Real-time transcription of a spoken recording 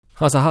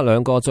哈薩克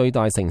兩個最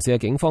大城市嘅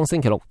警方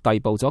星期六逮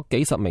捕咗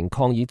幾十名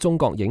抗議中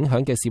國影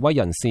響嘅示威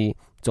人士。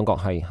中國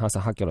係哈薩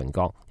克嘅鄰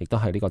國，亦都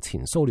係呢個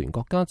前蘇聯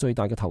國家最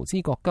大嘅投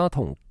資國家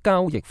同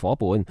交易夥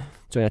伴。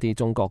將一啲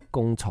中國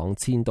工廠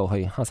遷到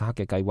去哈薩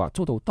克嘅計劃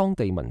遭到當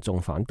地民眾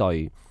反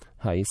對。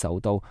喺首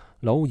都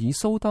努爾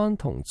蘇丹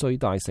同最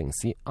大城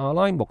市阿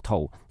拉木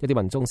圖，一啲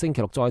民眾星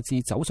期六再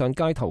次走上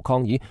街頭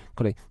抗議，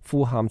佢哋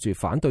呼喊住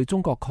反對中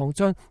國擴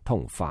張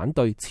同反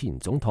對前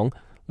總統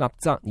納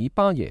扎爾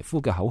巴耶夫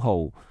嘅口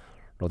號。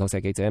路透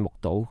社記者目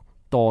睹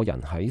多人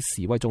喺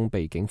示威中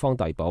被警方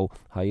逮捕。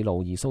喺努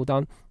爾蘇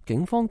丹，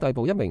警方逮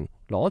捕一名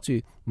攞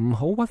住唔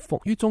好屈服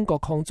於中國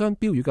擴張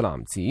標語嘅男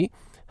子。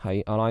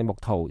喺阿拉木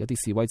圖，一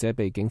啲示威者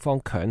被警方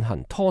強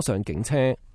行拖上警車。